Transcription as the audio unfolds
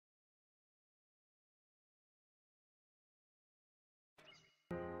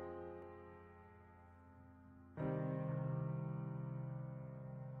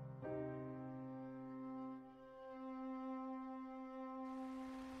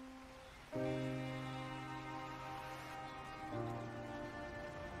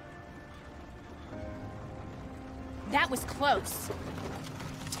That was close.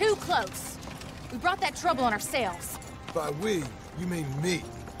 Too close. We brought that trouble on ourselves. By we, you mean me.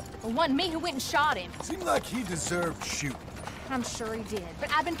 It wasn't me who went and shot him. Seemed like he deserved shooting. I'm sure he did. But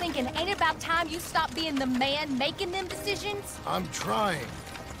I've been thinking, ain't it about time you stop being the man making them decisions? I'm trying.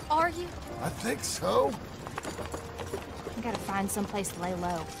 Are you? I think so. I gotta find someplace to lay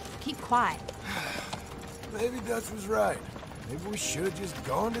low. Keep quiet. Maybe Dutch was right. Maybe we should have just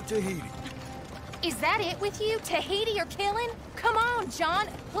gone to Tahiti. Is that it with you? Tahiti or killing? Come on, John.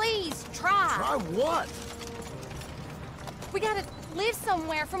 Please, try. Try what? We gotta live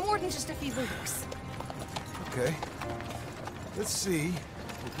somewhere for more than just a few weeks. Okay. Let's see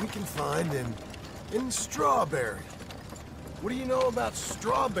what we can find in Strawberry. What do you know about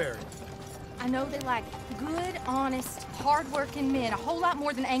Strawberry? I know they like good, honest, hard-working men a whole lot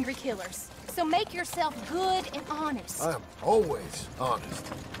more than angry killers. So make yourself good and honest. I'm always honest.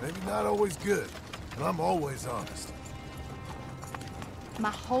 Maybe not always good, but I'm always honest. My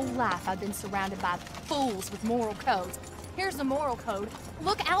whole life I've been surrounded by fools with moral codes. Here's the moral code.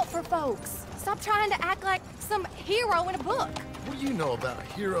 Look out for folks. Stop trying to act like some hero in a book. What do you know about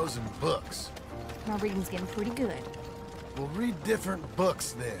heroes and books? My reading's getting pretty good. We'll read different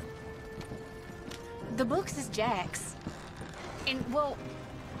books then. The books is Jack's. And, well,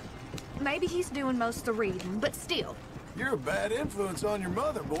 maybe he's doing most of the reading, but still. You're a bad influence on your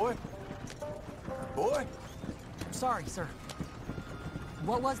mother, boy. Boy? Sorry, sir.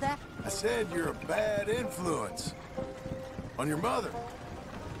 What was that? I said you're a bad influence on your mother.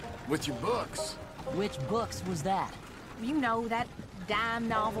 With your books. Which books was that? You know, that dime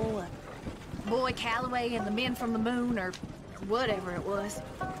novel, Boy Calloway and the Men from the Moon, or whatever it was.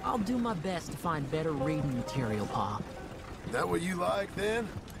 I'll do my best to find better reading material, Pa. That what you like, then?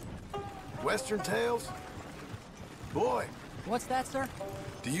 Western tales? Boy, What's that, sir?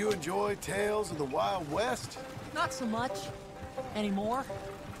 do you enjoy tales of the Wild West? Not so much. Anymore.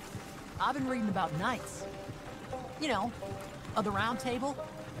 I've been reading about knights. You know, of the Round Table.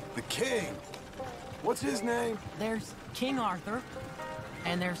 The king. What's his name? There's King Arthur,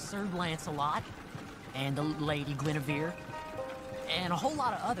 and there's Sir Lancelot, and the Lady Guinevere, and a whole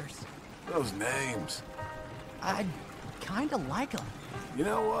lot of others. Those names. I kinda like them. You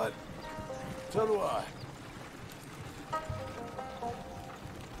know what? So do I.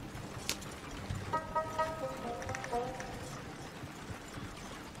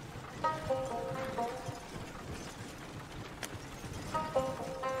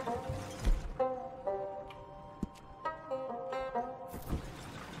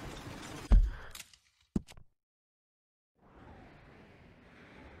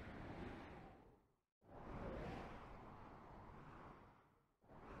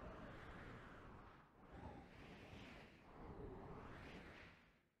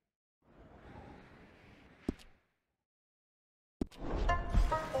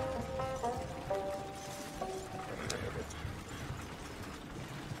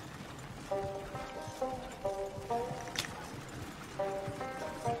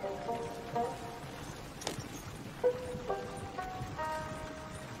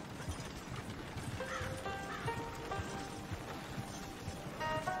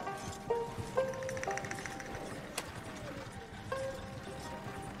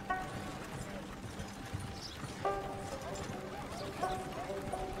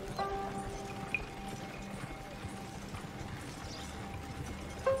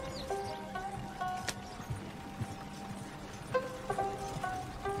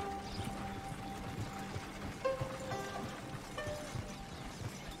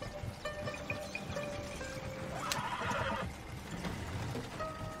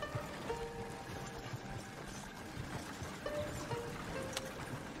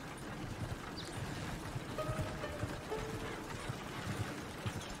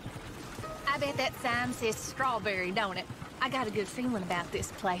 I bet that sign says Strawberry, don't it? I got a good feeling about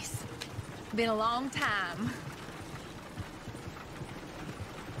this place. Been a long time.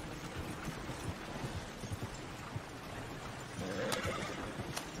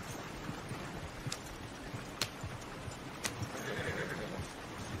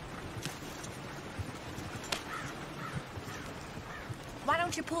 Why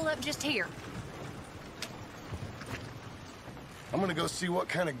don't you pull up just here? I'm gonna go see what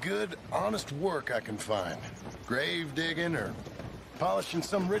kind of good, honest work I can find. Grave digging or polishing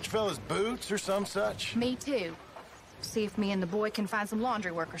some rich fella's boots or some such. Me too. See if me and the boy can find some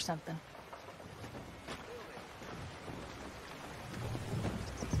laundry work or something.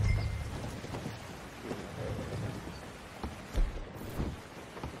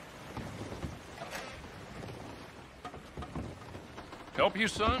 Help you,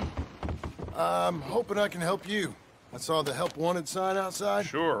 son? I'm hoping I can help you. I saw the help wanted sign outside.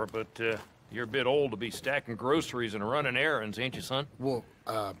 Sure, but you're a bit old to be stacking groceries and running errands, ain't you, son? Well,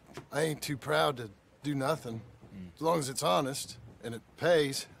 I ain't too proud to do nothing. As long as it's honest, and it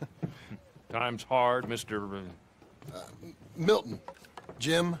pays. Time's hard, Mr. Milton.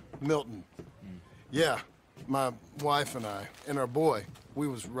 Jim Milton. Yeah, my wife and I, and our boy, we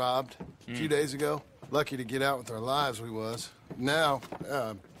was robbed a few days ago. Lucky to get out with our lives, we was. Now,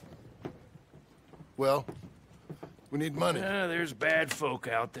 well, we need money. There's bad folk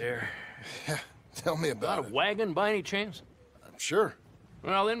out there. Yeah, tell me about Got a it. wagon by any chance? I'm sure.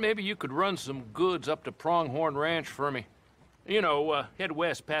 Well, then maybe you could run some goods up to Pronghorn Ranch for me. You know, head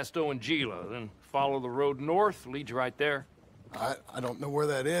west past Owanjila, then follow the road north, leads you right there. I don't know where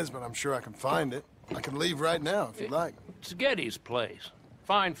that is, but I'm sure I can find it. I can leave right now if you'd like. It's Getty's place.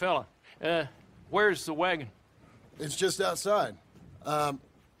 Fine fella. Where's the wagon? It's just outside.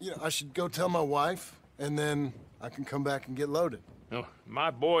 You know, I should go tell my wife, and then I can come back and get loaded. Oh,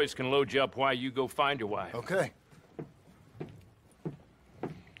 my boys can load you up while you go find your wife. Okay.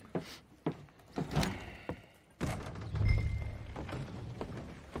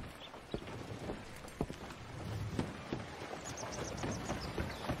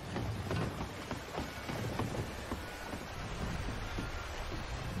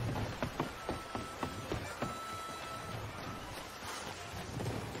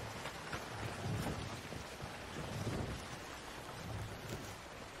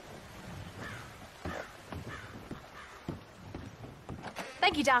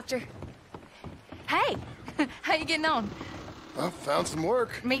 Thank you, Doctor. Hey, how you getting on? I found some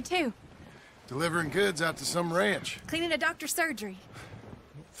work. Me too. Delivering goods out to some ranch. Cleaning a doctor's surgery.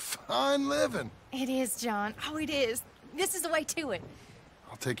 Fine living. It is, John. Oh, it is. This is the way to it.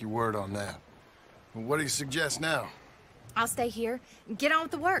 I'll take your word on that. Well, what do you suggest now? I'll stay here and get on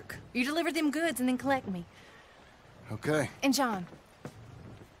with the work. You deliver them goods and then collect me. Okay. And John,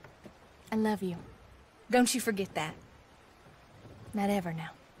 I love you. Don't you forget that. Not ever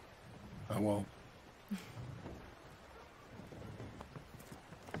now. I won't.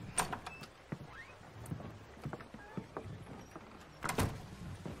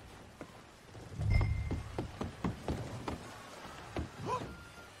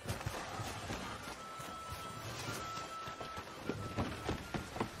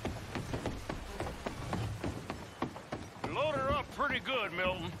 Load her up pretty good,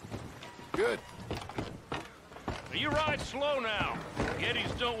 Milton. Good. You ride slow now.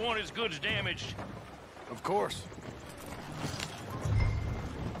 Gettys don't want his goods damaged. Of course.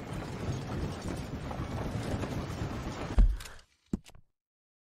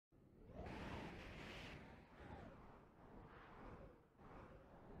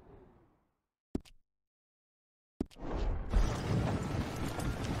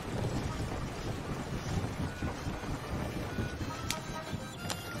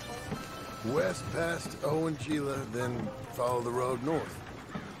 West past Owanjila, then follow the road north.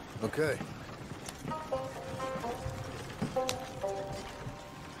 Okay.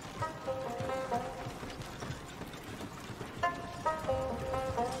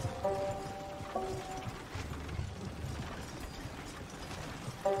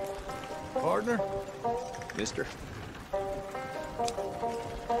 Partner? Mister?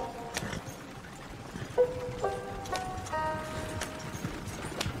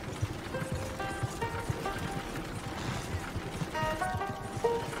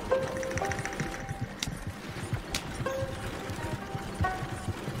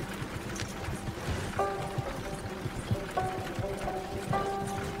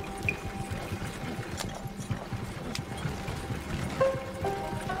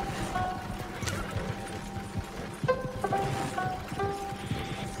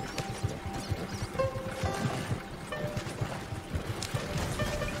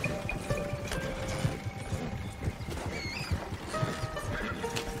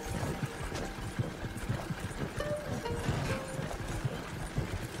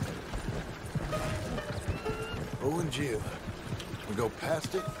 Owanjila. We go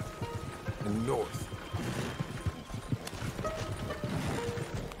past it and north.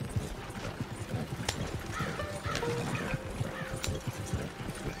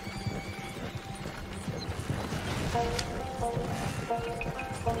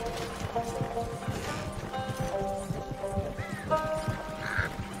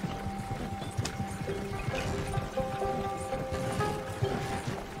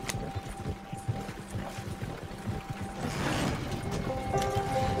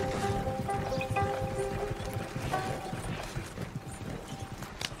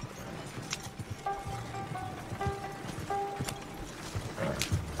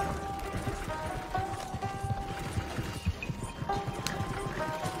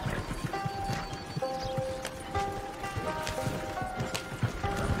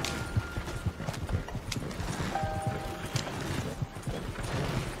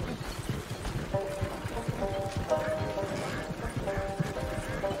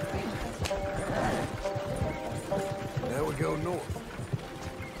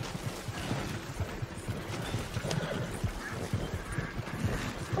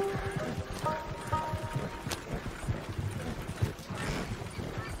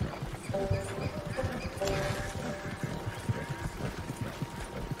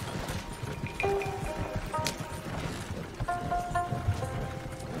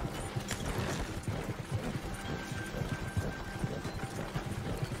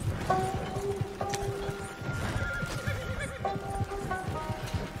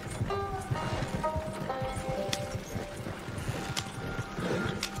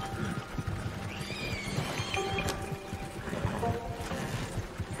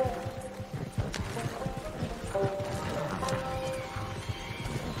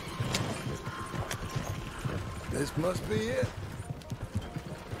 This must be it.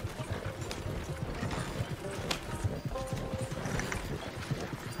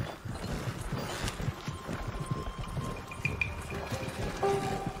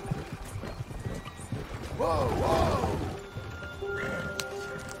 Whoa, whoa!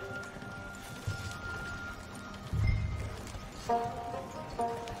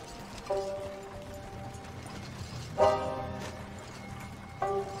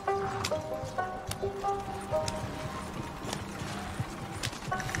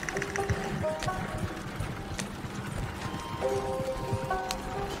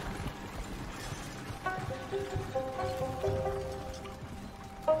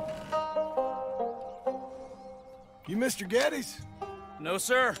 You Mr. Geddes? No,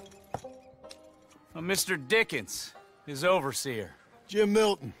 sir. I'm Mr. Dickens, his overseer. Jim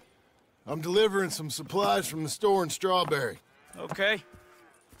Milton. I'm delivering some supplies from the store in Strawberry. Okay.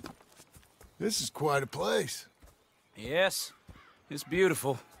 This is quite a place. Yes, it's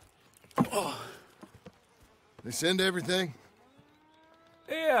beautiful. They send everything?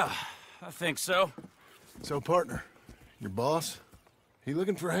 Yeah, I think so. So, partner, your boss, he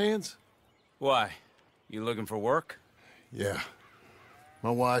looking for hands? Why? You looking for work? Yeah.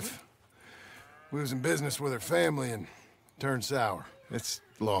 My wife, we was in business with her family and turned sour. It's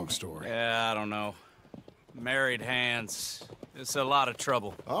a long story. Yeah, I don't know. Married hands. It's a lot of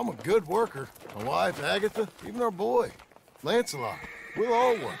trouble. I'm a good worker. My wife, Agatha, even our boy, Lancelot. We'll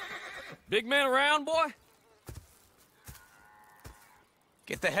all work. Big man around, boy?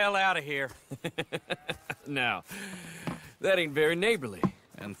 Get the hell out of here. Now, that ain't very neighborly.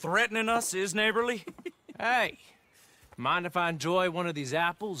 And threatening us is neighborly? Hey, mind if I enjoy one of these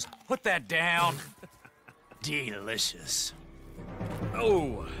apples? Put that down. Delicious.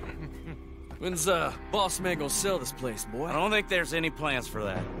 Oh, when's boss man gonna sell this place, boy? I don't think there's any plans for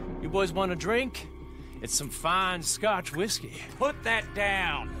that. You boys want a drink? It's some fine Scotch whiskey. Put that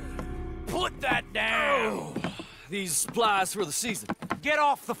down. Put that down. Oh, these supplies for the season. Get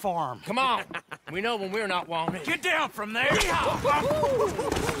off the farm. Come on. We know when we're not wanted. Get down from there.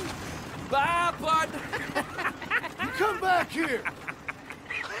 Bye, bud. You come back here!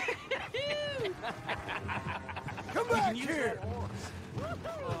 Come back here!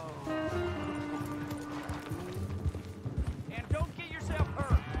 And don't get yourself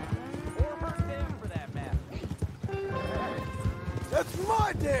hurt. Or hurt them, for that matter. That's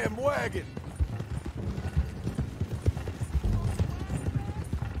my damn wagon!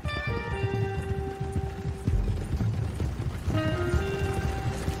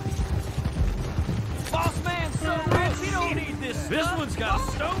 Boss man's so rich, he don't need this This stuff. one's got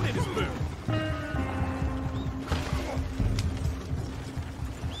a stone in his boot.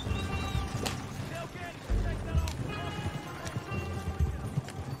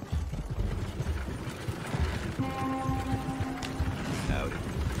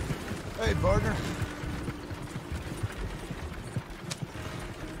 Hey, partner.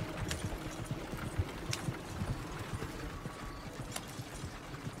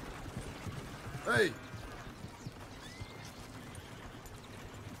 Hey.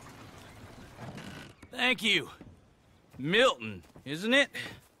 Thank you. Milton, isn't it?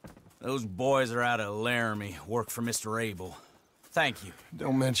 Those boys are out of Laramie, work for Mr. Abel. Thank you.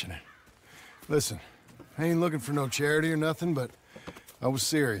 Don't mention it. Listen, I ain't looking for no charity or nothing, but I was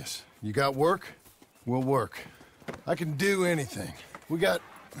serious. You got work? We'll work. I can do anything. We got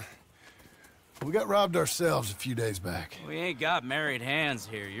robbed ourselves a few days back. We ain't got married hands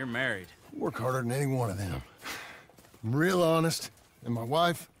here. You're married. Work harder than any one of them. I'm real honest, and my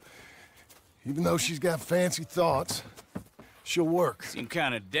wife, even though she's got fancy thoughts, she'll work. Seem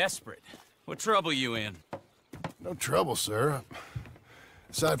kind of desperate. What trouble you in? No trouble, sir.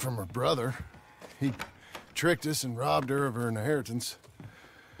 Aside from her brother. He tricked us and robbed her of her inheritance.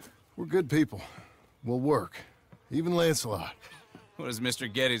 We're good people. We'll work. Even Lancelot. What does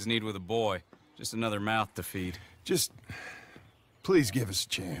Mr. Geddes need with a boy? Just another mouth to feed. Just... please give us a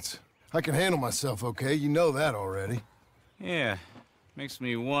chance. I can handle myself okay, you know that already. Yeah, makes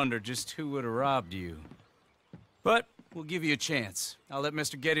me wonder just who would have robbed you. But we'll give you a chance. I'll let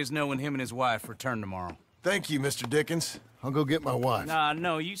Mr. Geddes know when him and his wife return tomorrow. Thank you, Mr. Dickens. I'll go get my wife. Nah,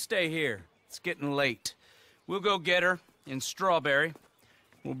 no, you stay here. It's getting late. We'll go get her in Strawberry.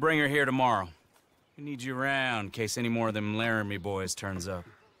 We'll bring her here tomorrow. We need you around in case any more of them Laramie boys turns up.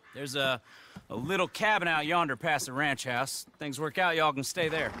 There's a little cabin out yonder past the ranch house. Things work out, y'all can stay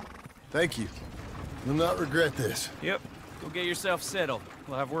there. Thank you. You'll not regret this. Yep. Go get yourself settled.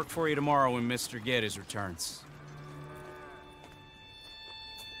 We'll have work for you tomorrow when Mr. Geddes returns.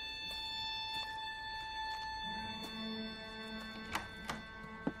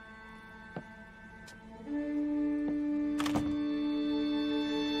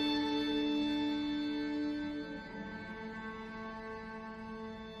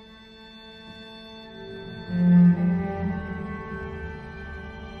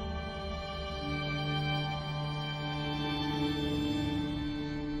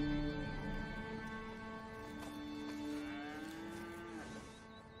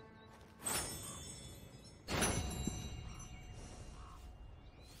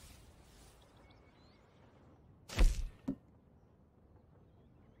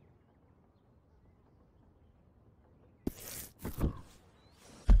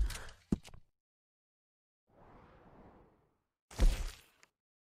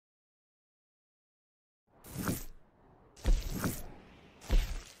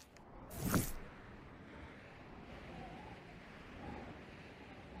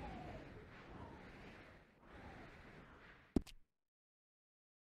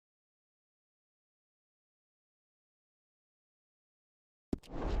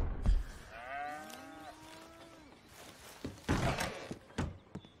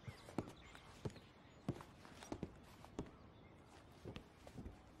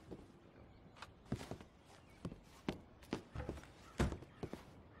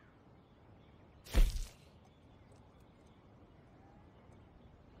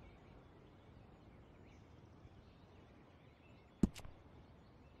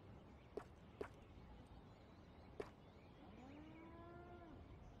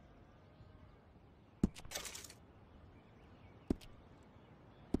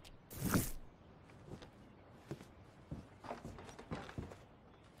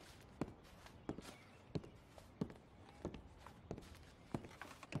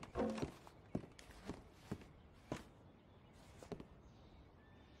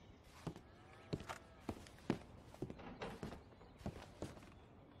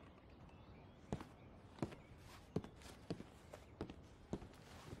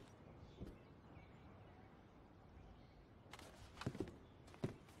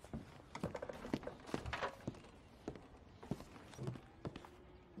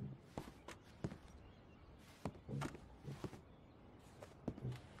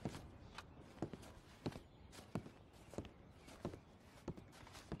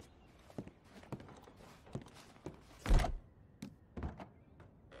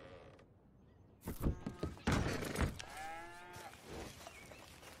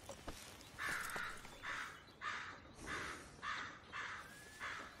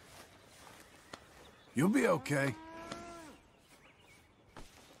 You'll be okay.